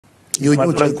You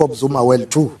knew Jacob Zuma well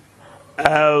too.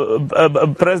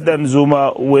 President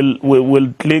Zuma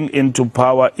will cling into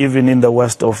power even in the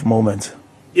worst of moments.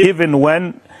 Even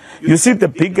when, you see, the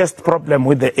biggest problem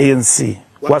with the ANC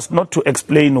was not to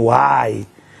explain why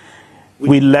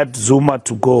we let Zuma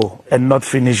to go and not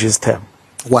finish his term.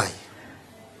 Why?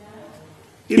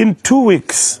 In 2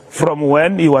 weeks from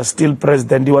when he was still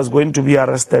president, he was going to be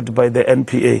arrested by the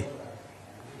NPA,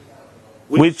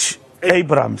 which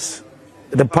Abrams,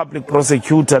 the public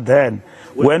prosecutor then,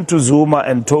 went to Zuma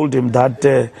and told him that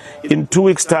in 2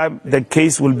 weeks' time the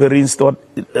case will be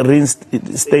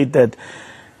reinstated.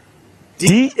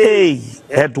 DA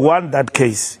had won that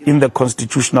case in the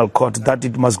Constitutional Court that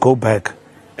it must go back.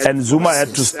 And Zuma had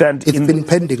to stand in... It's been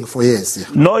pending for years. Yeah.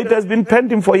 No, it has been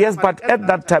pending for years, but at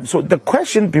that time, so the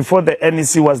question before the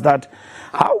NEC was that,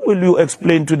 how will you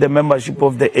explain to the membership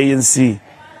of the ANC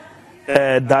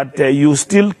that you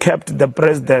still kept the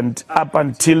president up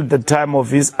until the time of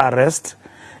his arrest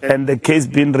and the case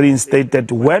being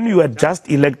reinstated when you had just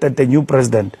elected a new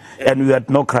president and you had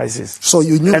no crisis? So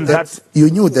you knew you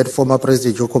knew that former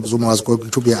President Jacob Zuma was going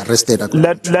to be arrested.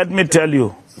 Let me tell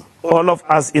you, all of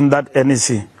us in that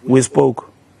NEC, we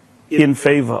spoke in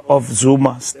favor of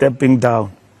Zuma stepping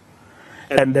down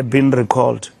and being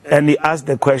recalled. And he asked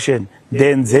the question,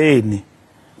 Denzeni.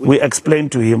 We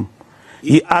explained to him.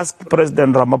 He asked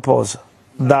President Ramaphosa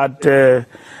that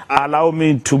allow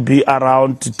me to be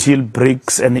around till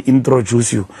BRICS and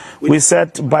introduce you. We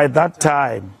said by that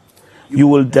time you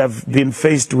will have been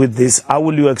faced with this. How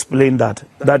will you explain that?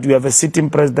 That you have a sitting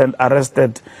president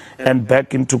arrested and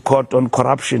back into court on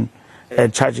corruption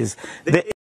charges.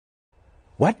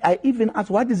 What I even asked,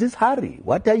 what is this hurry?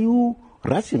 What are you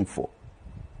rushing for?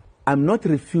 I'm not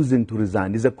refusing to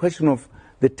resign. It's a question of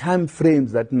the time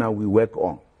frames that now we work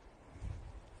on.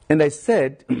 And I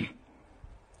said,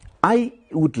 I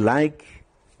would like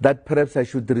that perhaps I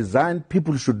should resign.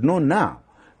 People should know now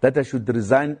that I should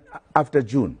resign after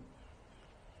June.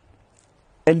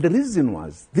 And the reason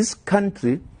was, this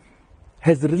country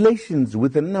has relations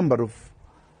with a number of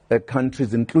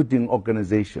countries, including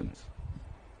organizations.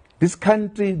 This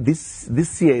country, this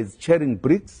year, is chairing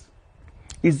BRICS,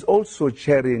 is also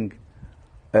chairing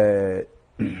SADC.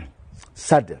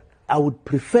 I would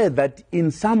prefer that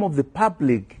in some of the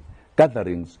public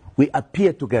gatherings, we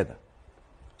appear together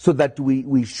so that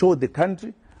we show the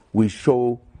country, we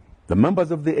show the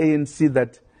members of the ANC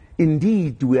that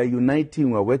indeed we are uniting,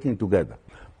 we are working together.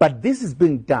 But this is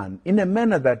being done in a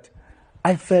manner that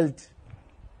I felt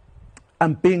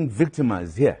I'm being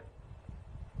victimized here.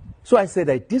 So I said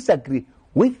I disagree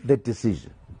with the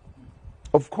decision.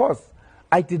 Of course,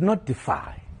 I did not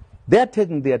defy. They are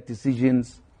taking their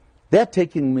decisions. They are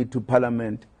taking me to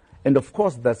Parliament. And of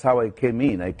course, that's how I came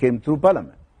in. I came through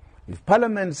Parliament. If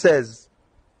Parliament says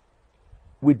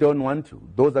we don't want to,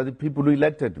 those are the people who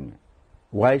elected me,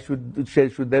 why should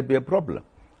there be a problem?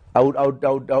 I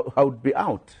would be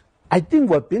out. I think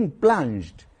we're being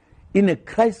plunged in a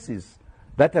crisis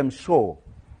that I'm sure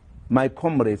my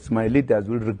comrades, my leaders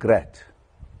will regret.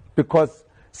 Because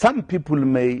some people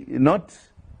may not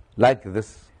like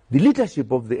this. The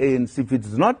leadership of the ANC, if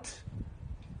it's not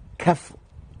careful,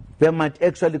 they might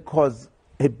actually cause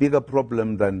a bigger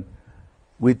problem than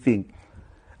we think.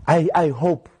 I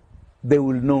hope they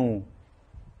will know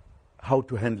how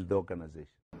to handle the organization.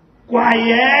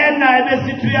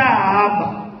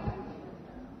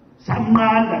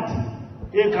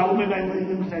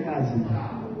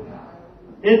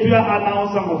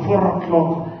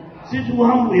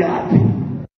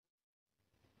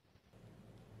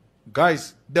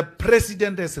 Guys, the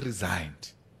president has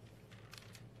resigned.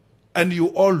 And you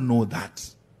all know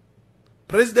that.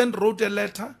 President wrote a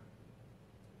letter.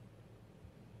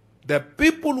 The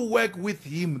people who work with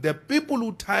him, the people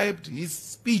who typed his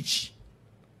speech,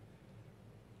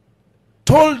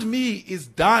 told me it's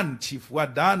done, Chief. We're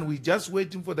done. We're just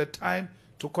waiting for the time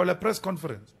to call a press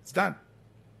conference. It's done.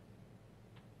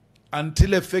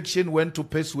 Until a faction went to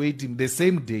persuade him the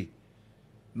same day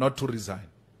not to resign.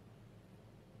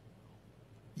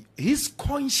 His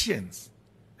conscience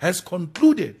has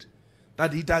concluded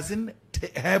that he doesn't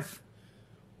have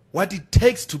what it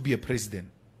takes to be a president.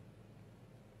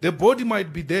 The body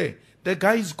might be there. The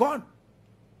guy is gone.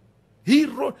 He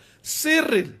wrote,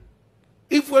 Cyril,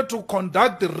 if we're to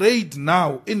conduct the raid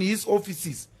now in his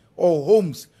offices or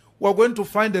homes, we're going to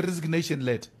find a resignation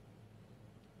letter.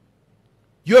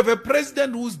 You have a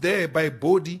president who's there by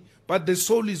body, but the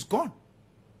soul is gone.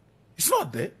 It's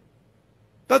not there.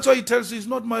 That's why he tells you it's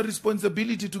not my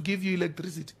responsibility to give you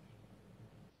electricity.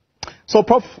 So,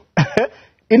 Prof,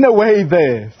 in a way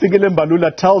there, Fikile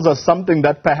Mbalula tells us something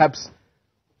that perhaps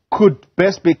could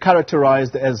best be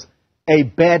characterized as a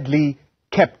badly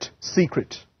kept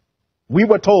secret. We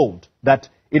were told that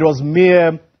it was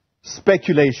mere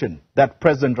speculation that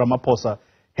President Ramaphosa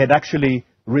had actually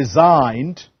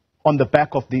resigned on the back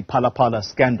of the Phala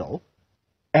scandal,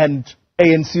 and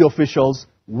ANC officials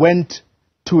went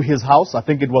to his house, I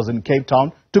think it was in Cape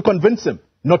Town, to convince him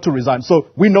not to resign.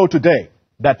 So we know today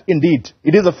that indeed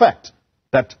it is a fact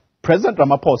that President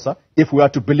Ramaphosa, if we are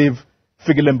to believe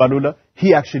Fikile Mbalula,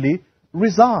 he actually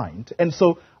resigned. And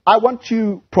so I want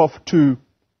you, Prof, to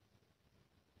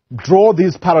draw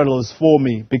these parallels for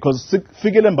me, because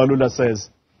Fikile Mbalula says,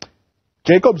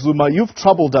 Jacob Zuma, you've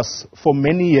troubled us for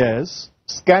many years,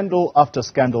 scandal after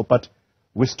scandal, but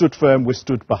we stood firm, we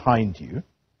stood behind you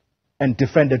and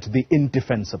defended the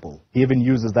indefensible. He even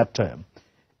uses that term.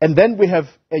 And then we have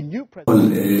a new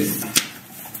president.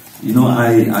 Well,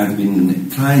 I've been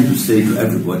trying to say to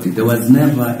everybody, there was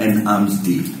never an arms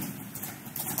deal.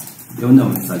 There was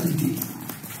never such a deal.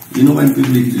 When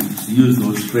people use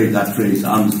that phrase,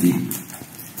 arms deal,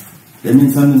 that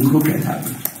means something crooked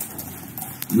happened.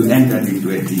 You entered into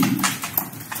a deal.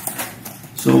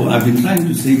 So I've been trying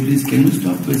to say, please, can we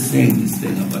stop saying this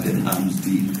thing about an arms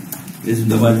deal?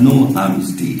 There was no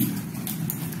arms deal.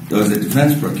 There was a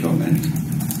defense procurement.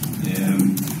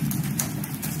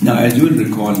 Now, as you will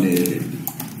recall,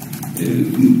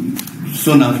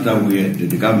 soon after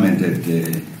the government had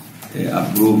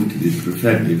approved these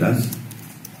preferred bidders,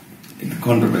 the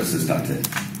controversy started,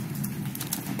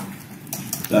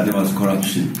 that there was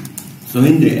corruption. So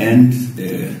in the end,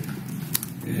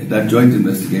 that joint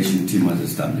investigation team was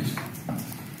established.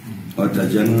 Auditor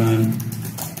General,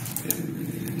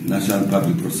 National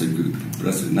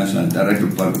Director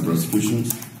of Public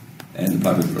Prosecutions, and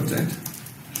Public Protector.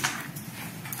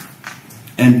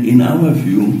 And in our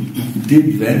view,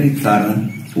 did very thorough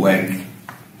work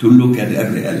to look at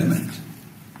every element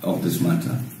of this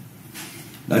matter.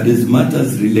 That is,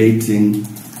 matters relating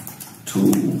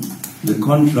to the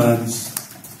contracts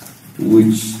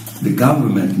which the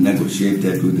government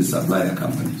negotiated with the supplier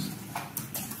companies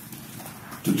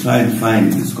to try and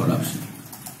find this corruption.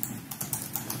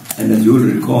 And as you will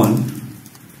recall,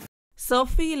 so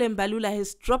Fikile Mbalula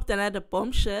has dropped another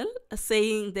bombshell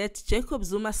saying that Jacob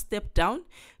Zuma stepped down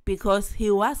because he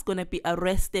was going to be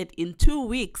arrested in 2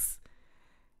 weeks.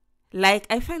 Like,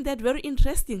 I find that very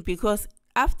interesting, because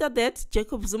after that,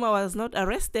 Jacob Zuma was not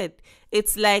arrested.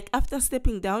 It's like after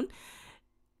stepping down,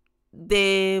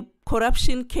 the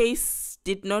corruption case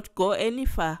did not go any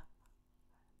far.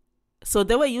 So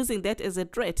they were using that as a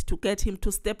threat to get him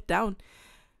to step down.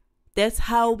 That's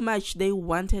how much they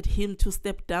wanted him to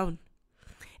step down.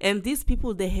 And these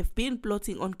people, they have been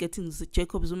plotting on getting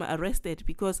Jacob Zuma arrested,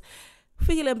 because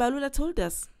Fikile Mbalula told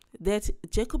us that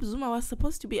Jacob Zuma was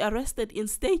supposed to be arrested in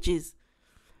stages.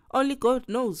 Only God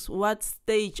knows what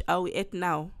stage are we at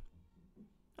now.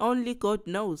 Only God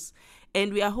knows.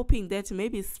 And we are hoping that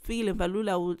maybe Fikile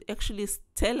Mbalula will actually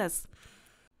tell us.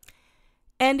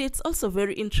 And it's also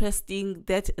very interesting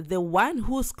that the one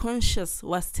whose conscience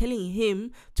was telling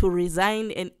him to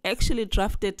resign and actually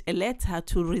drafted a letter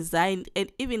to resign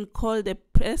and even called a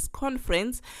press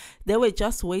conference, they were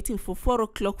just waiting for 4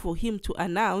 o'clock for him to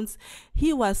announce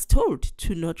he was told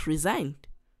to not resign.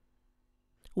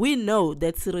 We know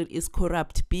that Cyril is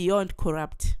corrupt, beyond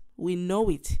corrupt. We know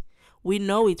it. We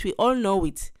know it. We all know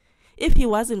it. If he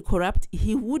wasn't corrupt,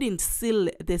 he wouldn't seal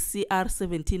the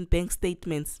CR17 bank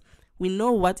statements. We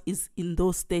know what is in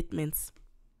those statements.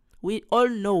 We all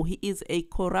know he is a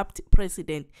corrupt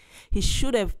president. He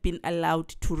should have been allowed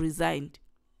to resign.